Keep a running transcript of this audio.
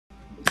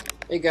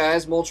Hey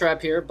guys, Mole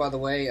Trap here. By the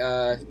way,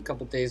 a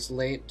couple days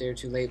late, day or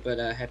two late, but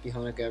happy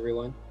Hanukkah,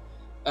 everyone.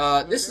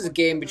 This is a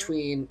game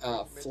between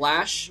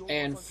Flash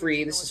and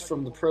Free. This is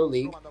from the Pro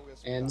League,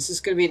 and this is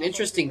going to be an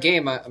interesting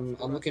game. I'm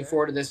looking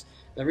forward to this.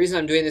 The reason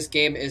I'm doing this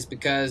game is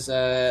because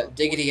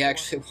Diggity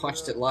actually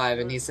watched it live,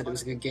 and he said it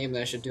was a good game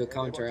that I should do a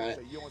commentary on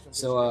it.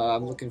 So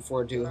I'm looking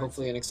forward to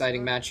hopefully an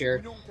exciting match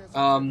here.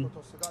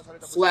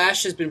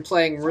 Flash has been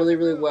playing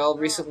really well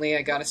recently,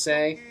 I gotta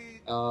say.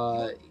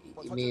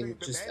 I mean,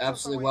 just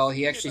absolutely well.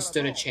 He actually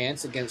stood a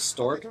chance against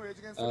Stork.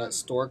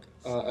 Stork,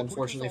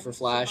 unfortunately for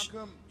Flash,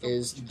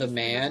 is the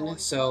man.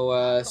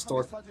 So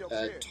Stork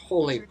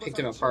totally picked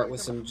him apart with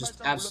some just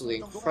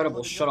absolutely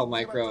incredible shuttle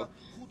micro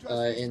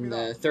in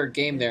the third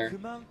game there.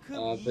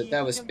 But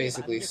that was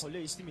basically,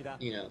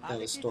 that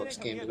was Stork's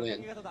game to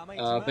win.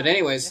 But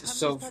anyways,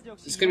 so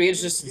it's going to be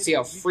interesting to see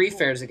how Free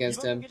fares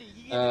against him.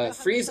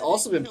 Free's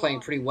also been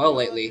playing pretty well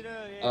lately.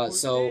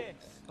 So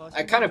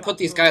I kind of put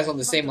these guys on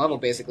the same level,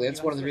 basically.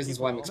 That's one of the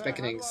reasons why I'm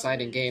expecting an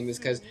exciting game, is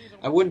because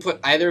I wouldn't put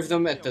either of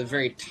them at the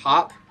very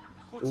top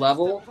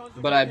level,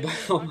 but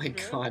oh my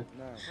god.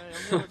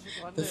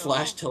 The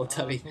Flash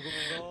Teletubby.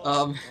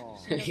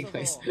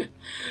 Anyways.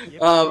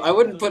 I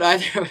wouldn't put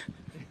either...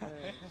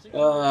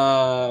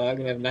 I'm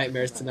gonna have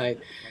nightmares tonight.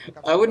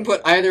 I wouldn't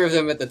put either of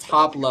them at the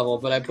top level,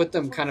 but I put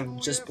them kind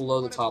of just below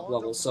the top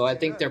level. So I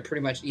think they're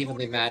pretty much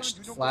evenly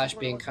matched. Flash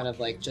being kind of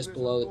like just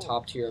below the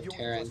top tier of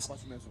Terrans,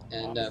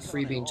 and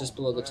Free being just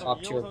below the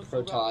top tier of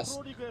Protoss.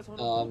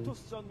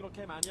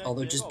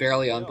 Although just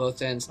barely on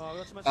both ends.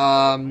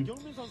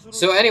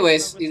 So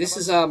anyways, this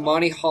is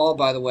Monty Hall,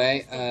 by the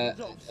way.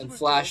 And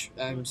Flash,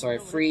 I'm sorry,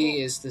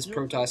 Free is this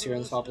Protoss here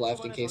on the top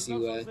left, in case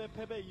you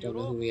don't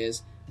know who he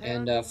is.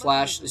 And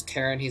Flash is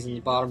Terran, he's in the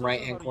bottom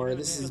right-hand corner.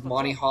 This is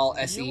Monty Hall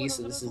SE,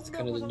 so this is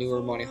kind of the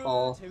newer Monty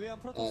Hall,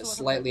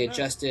 slightly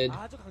adjusted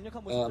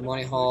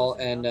Monty Hall,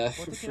 and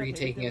Free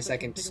taking a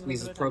second to squeeze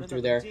his probe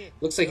through there.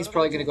 Looks like he's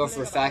probably going to go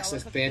for a fast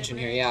expansion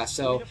here, yeah.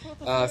 So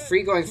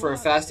Free going for a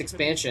fast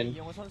expansion,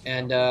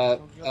 and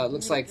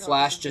looks like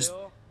Flash just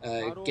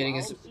getting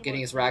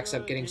his racks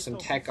up, getting some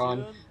tech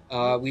on.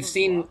 We've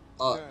seen...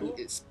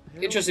 it's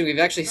interesting, we've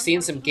actually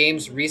seen some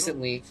games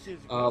recently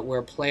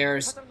where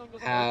players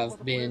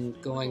have been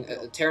going,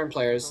 Terran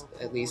players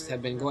at least,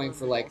 have been going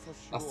for like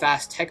a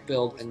fast tech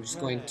build and just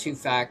going 2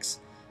 facts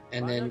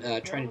and then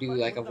trying to do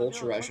like a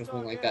vulture rush or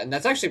something like that. And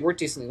that's actually worked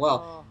decently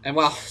well. And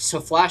wow,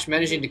 so Flash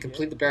managing to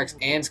complete the barracks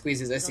and squeeze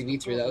his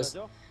SCV through, that was...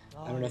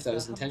 I don't know if that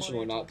was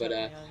intentional or not, but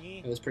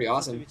it was pretty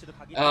awesome.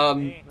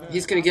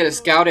 He's going to get a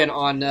scout in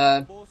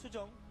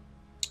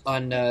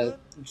on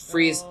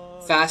Free's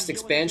fast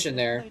expansion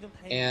there,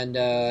 and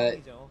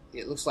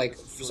it looks like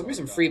for some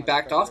reason Free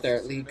backed off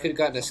there. He could have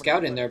gotten a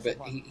scout in there, but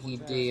he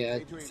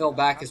fell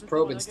back his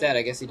probe instead.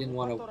 I guess he didn't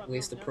want to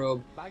waste the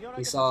probe.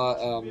 He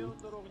saw,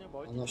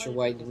 I'm not sure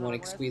why he didn't want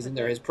to squeeze in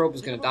there. His probe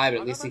was going to die, but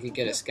at least he could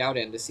get a scout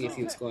in to see if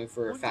he was going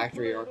for a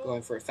factory or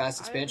going for a fast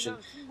expansion.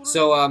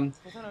 So,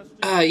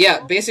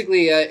 yeah,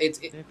 basically,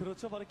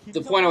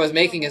 the point I was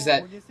making is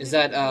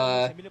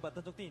that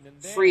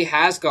Free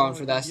has gone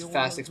for that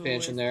fast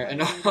expansion there,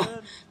 and that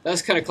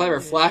was kind of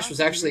clever. Flash was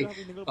actually,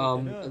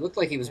 it looked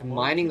like he was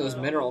mining those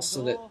minerals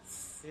so that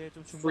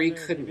Free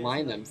couldn't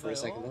mine them for a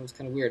second. That was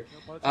kind of weird.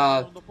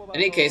 In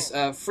any case,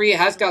 Free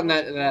has gotten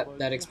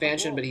that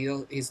expansion, but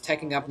he's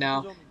teching up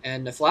now,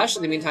 and Flash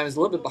in the meantime is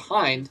a little bit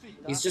behind.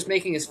 He's just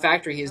making his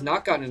factory. He has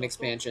not gotten an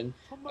expansion.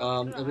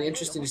 It'll be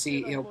interesting to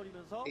see.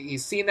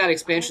 He's seen that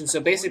expansion, so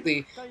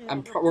basically,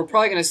 we're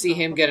probably going to see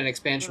him get an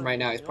expansion right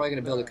now. He's probably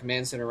going to build a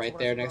command center right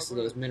there next to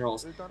those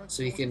minerals,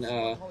 so he can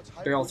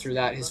barrel through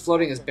that. He's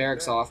floating his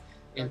barracks off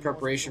in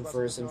preparation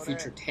for some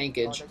future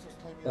tankage,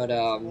 but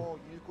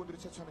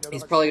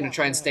he's probably going to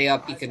try and stay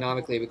up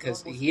economically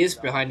because he is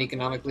behind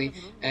economically,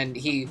 and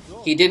he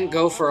didn't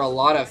go for a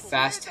lot of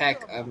fast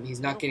tech. He's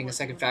not getting a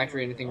second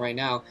factory or anything right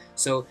now,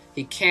 so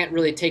he can't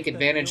really take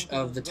advantage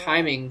of the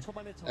timing.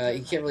 He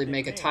can't really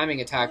make a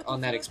timing attack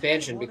on that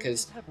expansion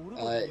because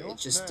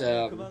it's just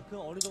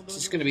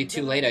going to be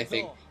too late, I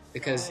think.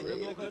 Because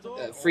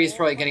Free is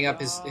probably getting up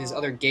his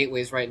other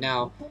gateways right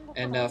now,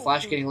 and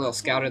Flash getting a little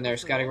scout in there,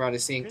 scouting around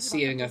and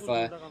seeing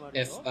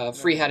if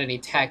Free had any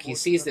tech. He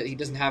sees that he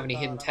doesn't have any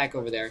hidden tech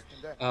over there.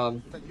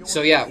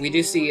 So yeah, we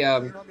do see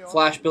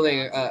Flash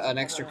building an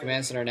extra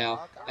command center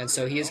now, and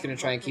so he is going to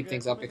try and keep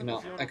things up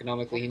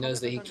economically. He knows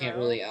that he can't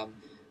really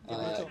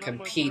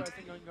compete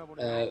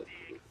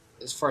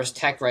as far as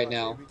tech right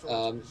now.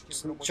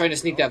 Trying to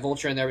sneak that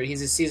vulture in there, but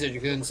he's a Caesar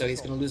Dragoon, so he's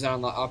going to lose out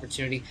on the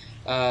opportunity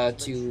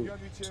to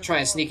try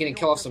and sneak in and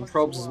kill off some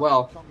probes as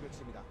well.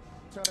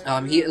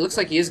 It looks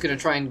like he is going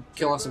to try and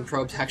kill off some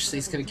probes. Actually,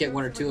 he's going to get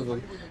 1 or 2 of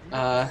them.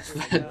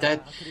 But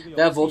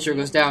that vulture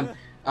goes down.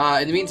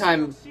 In the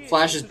meantime,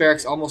 Flash's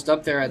barracks almost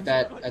up there at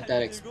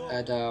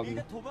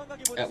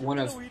one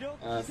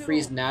of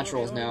Free's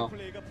naturals now.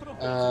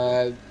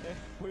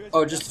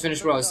 Oh, just to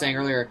finish what I was saying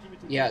earlier.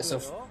 Yeah, so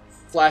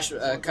Flash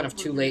kind of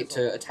too late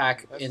to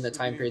attack in the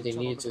time period they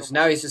needed to. So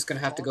now he's just going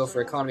to have to go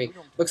for economy.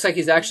 Looks like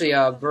he's actually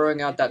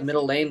burrowing out that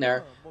middle lane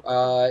there.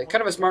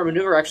 kind of a smart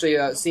maneuver, actually,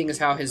 seeing as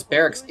how his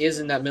barracks is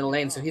in that middle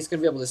lane, so he's going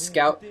to be able to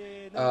scout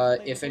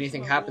if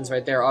anything happens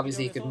right there.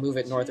 Obviously, he could move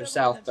it north or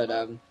south,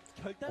 but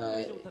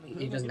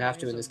he doesn't have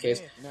to in this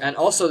case. And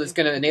also, that's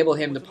going to enable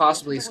him to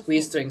possibly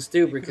squeeze things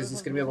through, because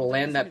he's going to be able to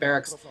land that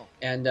barracks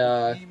and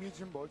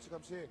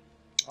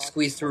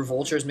squeeze through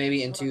vultures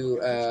maybe into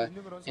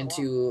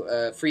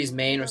Free's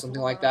main or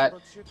something like that.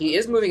 He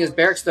is moving his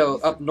barracks though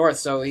up north,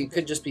 so he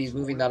could just be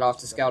moving that off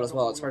to scout as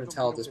well. It's hard to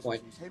tell at this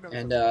point.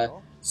 And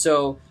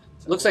so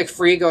looks like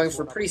Free going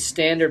for a pretty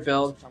standard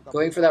build,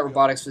 going for that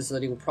robotics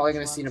facility. We're probably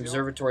going to see an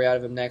observatory out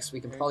of him next. We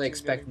can probably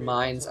expect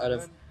mines out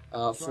of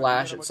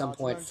Flash at some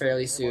point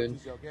fairly soon.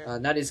 Now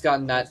that he's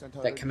gotten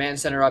that command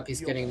center up,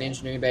 he's getting an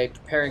engineering bay,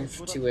 preparing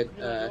to it.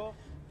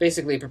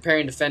 Basically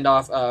preparing to fend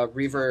off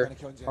Reaver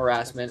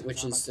harassment,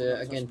 which is,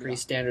 again, pretty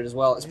standard as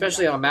well,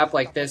 especially on a map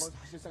like this.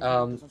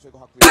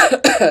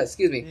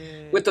 Excuse me.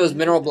 With those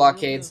mineral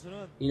blockades,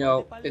 you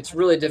know, it's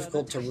really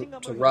difficult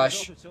to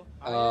rush.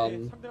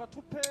 And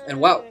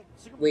wow,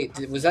 wait,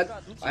 was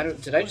that...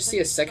 did I just see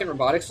a second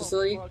robotics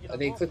facility?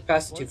 They clicked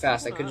past it too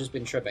fast. I could have just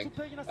been tripping.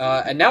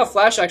 And now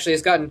Flash actually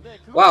has gotten...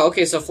 Wow,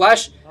 okay, so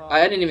Flash...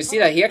 I didn't even see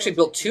that. He actually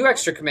built 2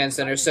 extra command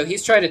centers, so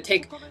he's trying to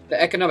take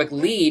the economic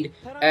lead,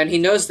 and he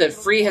knows that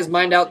Free has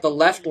mined out the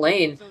left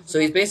lane, so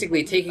he's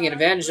basically taking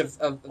advantage of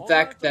the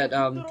fact that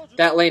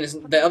that lane is,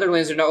 the other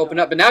lanes are now opened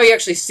up. But now he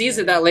actually sees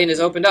that that lane is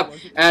opened up,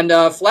 and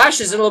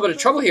Flash is in a little bit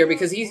of trouble here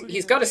because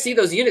he's got to see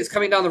those units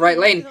coming down the right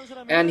lane,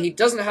 and he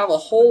doesn't have a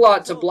whole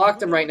lot to block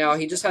them right now.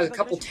 He just has a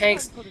couple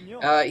tanks.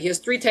 He has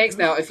 3 tanks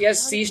now. If he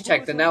has siege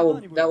tech, then that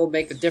will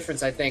make a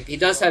difference, I think. He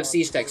does have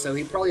siege tech, so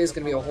he probably is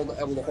going to be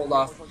able to hold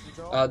off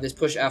this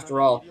push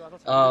after all.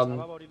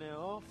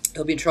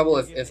 He'll be in trouble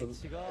if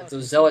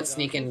those zealots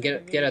sneak in and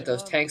get at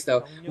those tanks,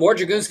 though. More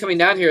dragoons coming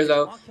down here,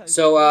 though.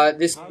 So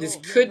this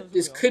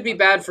could be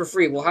bad for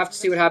Free. We'll have to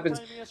see what happens.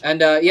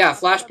 And yeah,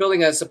 Flash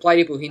building a supply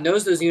depot. He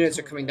knows those units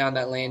are coming down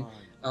that lane.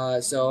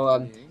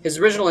 So his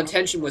original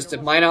intention was to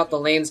mine out the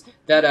lanes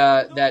that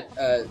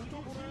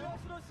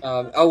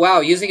oh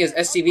wow, using his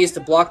SCVs to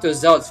block those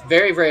zealots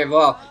very, very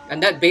well.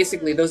 And that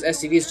basically, those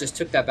SCVs just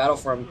took that battle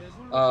for him.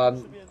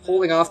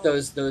 Holding off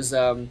those zealots.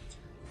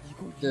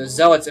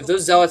 If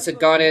those zealots had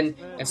gone in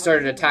and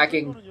started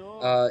attacking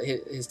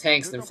his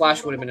tanks, then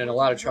Flash would have been in a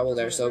lot of trouble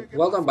there. So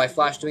well done by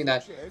Flash doing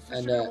that.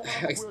 And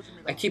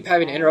I keep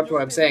having to interrupt what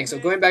I'm saying. So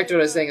going back to what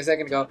I was saying a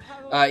second ago,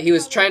 he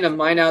was trying to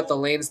mine out the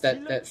lanes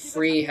that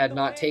Free had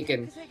not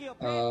taken,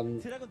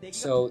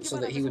 so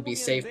that he would be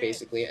safe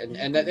basically.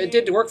 And it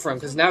did work for him,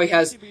 because now he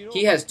has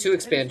 2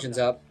 expansions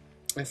up.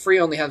 And Free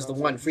only has the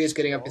 1. Free is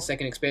getting up his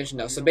 2nd expansion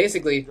now. So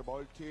basically,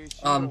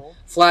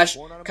 Flash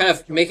kind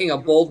of making a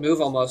bold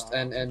move almost,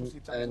 and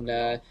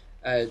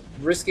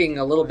risking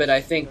a little bit,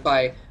 I think,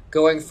 by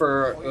going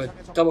for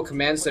double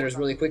command centers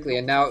really quickly.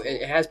 And now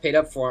it has paid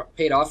off for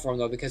him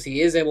though, because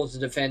he is able to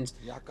defend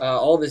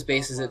all of his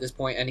bases at this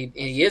point, and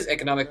he is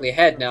economically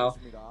ahead now.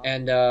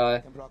 And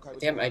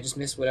damn, I just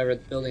missed whatever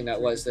building that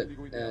was that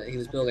he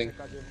was building.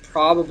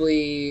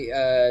 Probably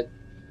either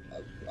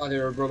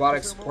a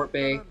robotic support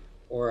bay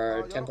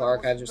or Templar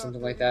Archives or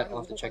something like that. I'll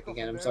have to check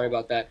again. I'm sorry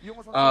about that.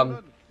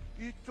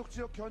 In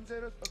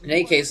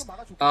any case,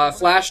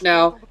 Flash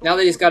now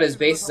that he's got his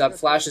bases up,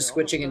 Flash is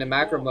switching into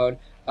macro mode.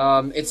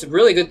 It's a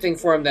really good thing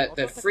for him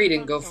that Free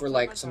didn't go for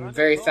like some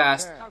very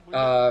fast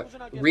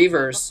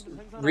Reaver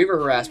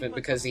harassment,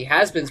 because he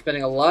has been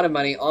spending a lot of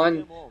money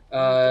on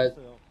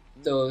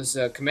those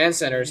command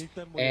centers,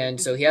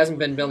 and so he hasn't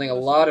been building a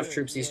lot of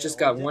troops. He's just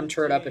got 1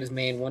 turret up at his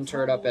main, 1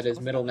 turret up at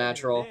his middle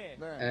natural,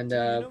 and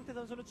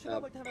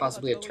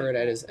possibly a turret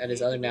at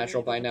his other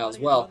natural by now as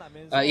well.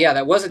 Yeah,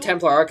 that was a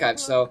Templar Archive,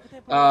 so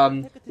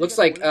looks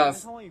like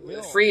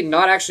Free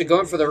not actually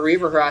going for the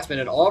Reaver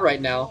harassment at all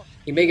right now.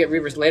 He may get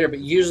Reavers later, but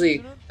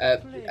usually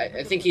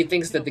I think he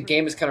thinks that the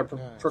game has kind of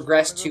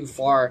progressed too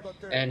far,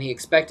 and he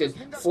expected...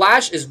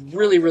 Flash is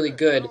really, really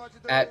good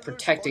at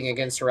protecting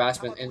against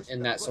harassment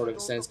in that sort of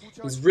sense.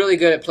 He's really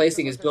good at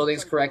placing his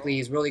buildings correctly.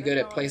 He's really good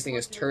at placing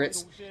his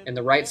turrets in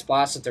the right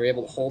spots, that they're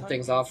able to hold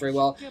things off very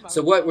well.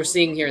 So what we're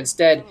seeing here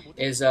instead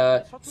is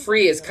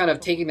Free is kind of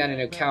taking that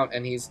into account,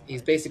 and he's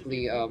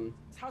basically...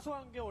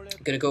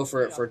 gonna go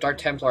for Dark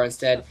Templar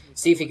instead.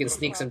 See if he can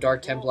sneak some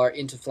Dark Templar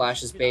into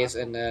Flash's base,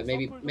 and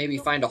maybe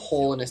find a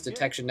hole in his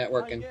detection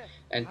network and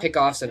pick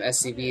off some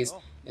SCVs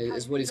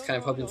is what he's kind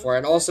of hoping for.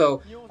 And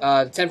also,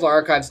 Templar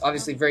Archives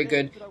obviously very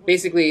good.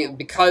 Basically,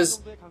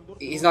 because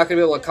he's not going to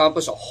be able to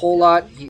accomplish a whole lot,